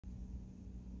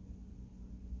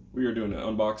We are doing an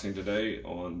unboxing today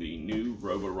on the new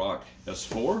Roborock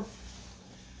S4.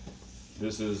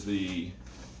 This is the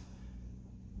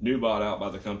new bot out by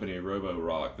the company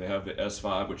Roborock. They have the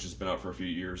S5, which has been out for a few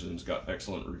years and it's got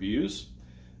excellent reviews.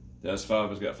 The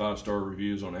S5 has got 5-star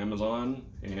reviews on Amazon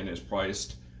and is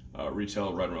priced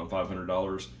retail right around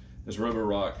 $500. This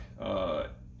Roborock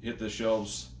hit the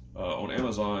shelves on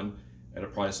Amazon at a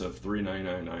price of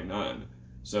 $399.99.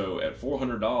 So at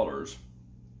 $400,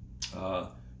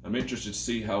 I'm interested to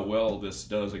see how well this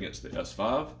does against the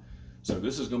S5. So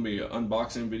this is going to be an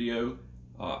unboxing video.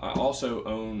 I also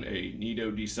own a Nito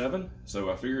D7,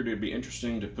 so I figured it'd be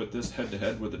interesting to put this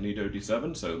head-to-head with the Nito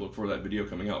D7, so look for that video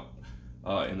coming out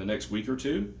in the next week or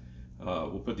two.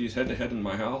 We'll put these head-to-head in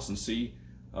my house and see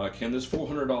can this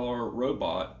 $400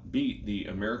 robot beat the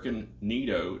American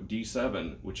Nito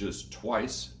D7, which is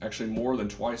twice, actually more than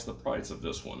twice the price of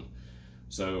this one.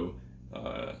 So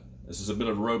this is a bit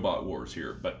of robot wars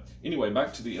here. But anyway,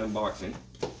 back to the unboxing.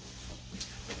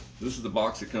 This is the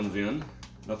box it comes in.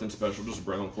 Nothing special, just a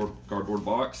brown cardboard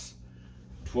box.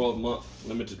 12-month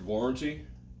limited warranty,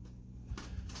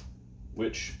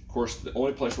 which, of course, the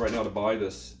only place right now to buy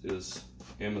this is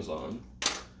Amazon.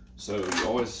 So you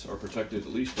always are protected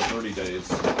at least for 30 days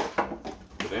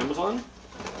with Amazon.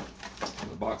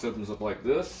 The box opens up like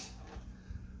this.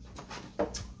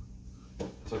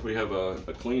 Looks like we have a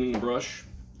cleaning brush.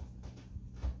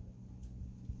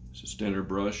 It's a standard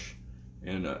brush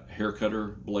and a hair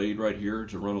cutter blade right here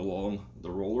to run along the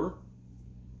roller.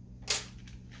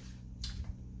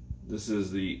 This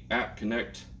is the App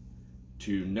Connect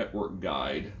to Network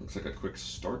Guide. Looks like a quick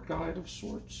start guide of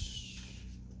sorts.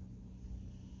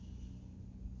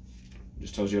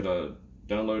 Just tells you how to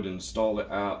download and install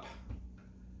the app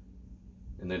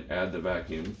and then add the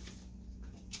vacuum.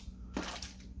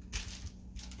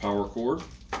 Power cord.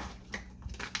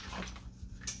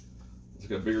 It's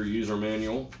got a bigger user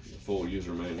manual, a full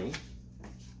user manual.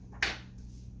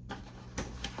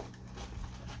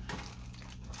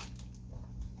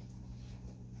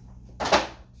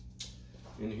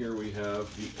 And here we have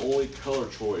the only color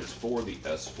choice for the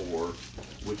S4,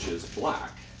 which is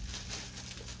black.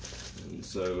 And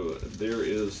so there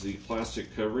is the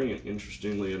plastic covering, and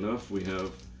interestingly enough, we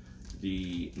have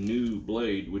the new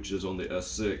blade, which is on the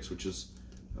S6, which is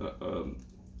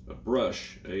a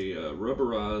brush, a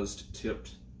rubberized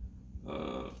tipped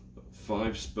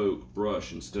 5-spoke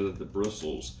brush instead of the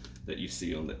bristles that you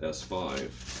see on the S5.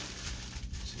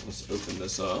 So let's open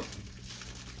this up.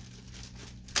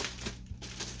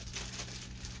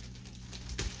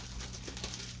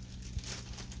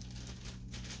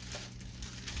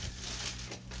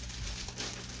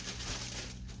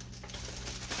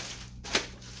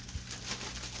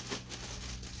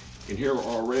 And here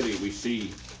already we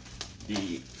see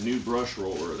the new brush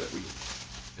roller that we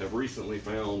have recently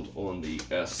found on the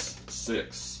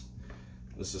S6.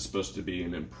 This is supposed to be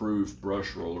an improved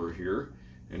brush roller here,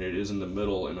 and it is in the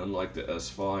middle, and unlike the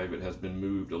S5, it has been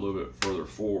moved a little bit further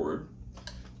forward.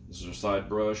 This is a side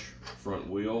brush, front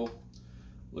wheel.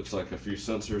 Looks like a few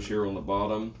sensors here on the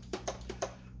bottom.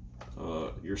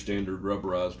 Your standard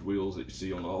rubberized wheels that you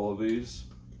see on all of these.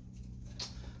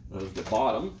 That is the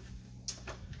bottom.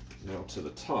 Now to the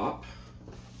top,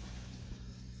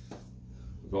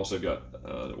 we've also got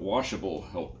a washable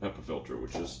HEPA filter,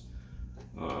 which is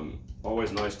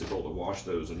always nice to be able to wash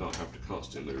those and not have to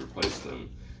constantly replace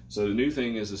them. So the new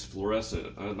thing is this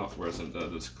fluorescent, not fluorescent,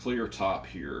 this clear top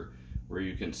here, where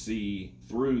you can see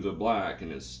through the black,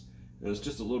 and it's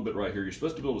just a little bit right here. You're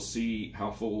supposed to be able to see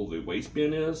how full the waste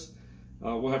bin is.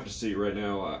 We'll have to see right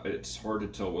now. It's hard to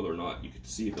tell whether or not you can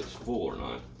see if it's full or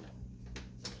not.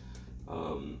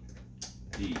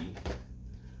 The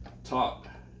top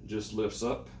just lifts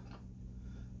up.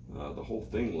 The whole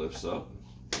thing lifts up.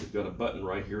 We've got a button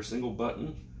right here, single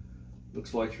button.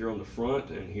 Looks like here on the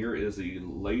front, and here is the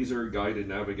laser guided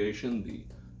navigation, the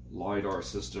LiDAR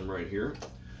system right here.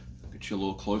 Get you a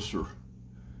little closer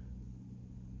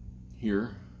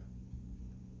here.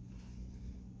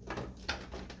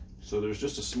 So there's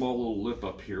just a small little lip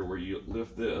up here where you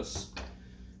lift this,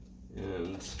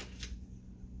 and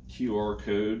QR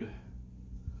code,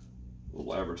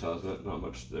 little advertisement, not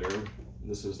much there.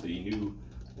 This is the new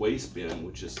waste bin,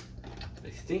 which is, I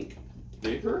think,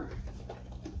 bigger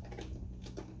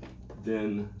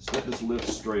than, so that just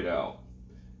lifts straight out.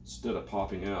 Instead of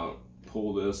popping out,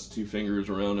 pull this, 2 fingers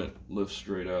around it, lifts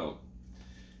straight out.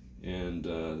 And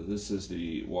this is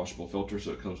the washable filter,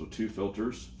 so it comes with 2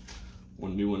 filters.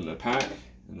 One new one in a pack,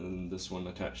 and then this one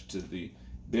attached to the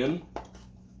bin.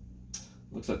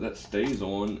 Looks like that stays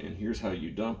on, and here's how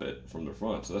you dump it from the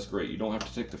front. So that's great. You don't have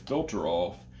to take the filter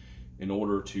off in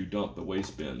order to dump the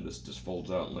waste bin. This just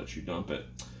folds out and lets you dump it.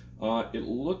 It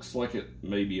looks like it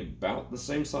may be about the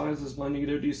same size as my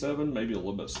Nito D7, maybe a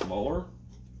little bit smaller.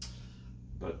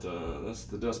 But that's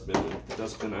the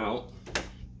dustbin out.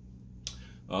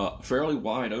 Fairly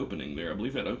wide opening there. I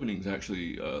believe that opening is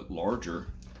actually larger.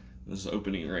 This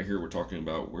opening right here we're talking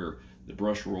about where the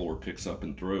brush roller picks up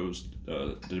and throws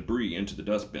the debris into the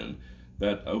dustbin.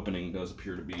 That opening does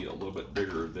appear to be a little bit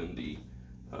bigger than the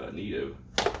Nito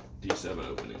D7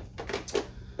 opening.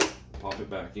 Pop it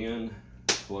back in,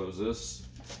 close this,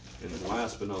 and then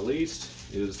last but not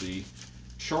least is the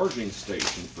charging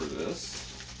station for this.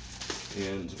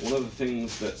 And one of the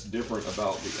things that's different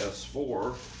about the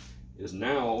S4 is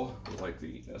now, like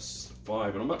the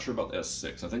S5, and I'm not sure about the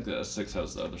S6. I think the S6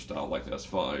 has the other style like the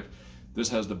S5. This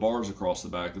has the bars across the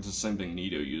back. It's the same thing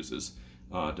Nito uses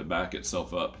to back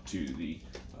itself up to the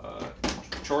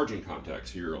charging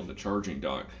contacts here on the charging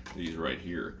dock, these right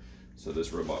here. So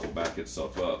this robot will back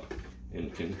itself up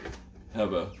and can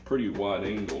have a pretty wide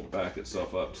angle to back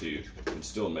itself up to and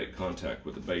still make contact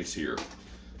with the base here.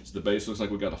 So the base looks like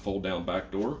we've got a fold down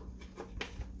back door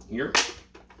here.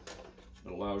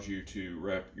 It allows you to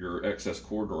wrap your excess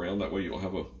cord around. That way you don't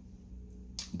have a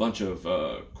bunch of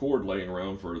cord laying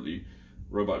around for the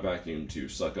robot vacuum to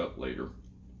suck up later.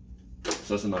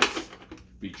 So that's a nice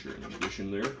feature in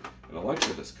addition there. And I like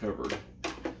that it's covered.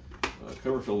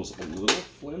 Cover feels a little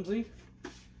flimsy.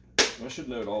 I should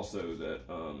note also that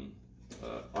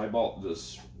I bought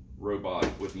this robot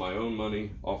with my own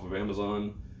money off of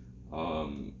Amazon.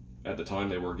 At the time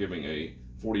they were giving a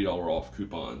 $40 off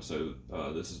coupon, so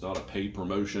this is not a paid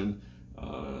promotion.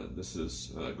 This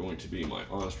is going to be my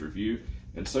honest review,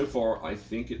 and so far I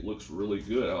think it looks really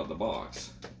good out of the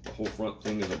box. The whole front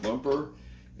thing is a bumper.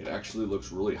 It actually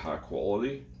looks really high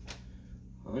quality.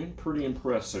 I'm pretty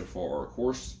impressed so far. Of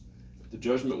course, the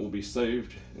judgment will be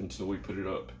saved until we put it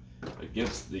up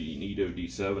against the Nito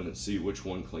D7 and see which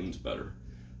one cleans better.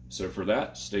 So for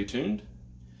that, stay tuned.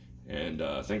 And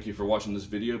thank you for watching this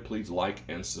video. Please like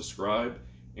and subscribe.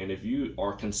 And if you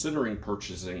are considering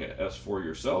purchasing an S4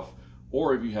 yourself,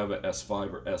 or if you have an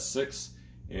S5 or S6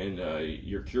 and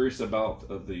you're curious about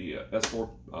the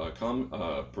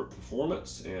S4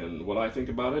 performance and what I think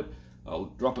about it,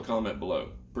 drop a comment below.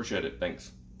 Appreciate it.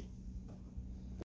 Thanks.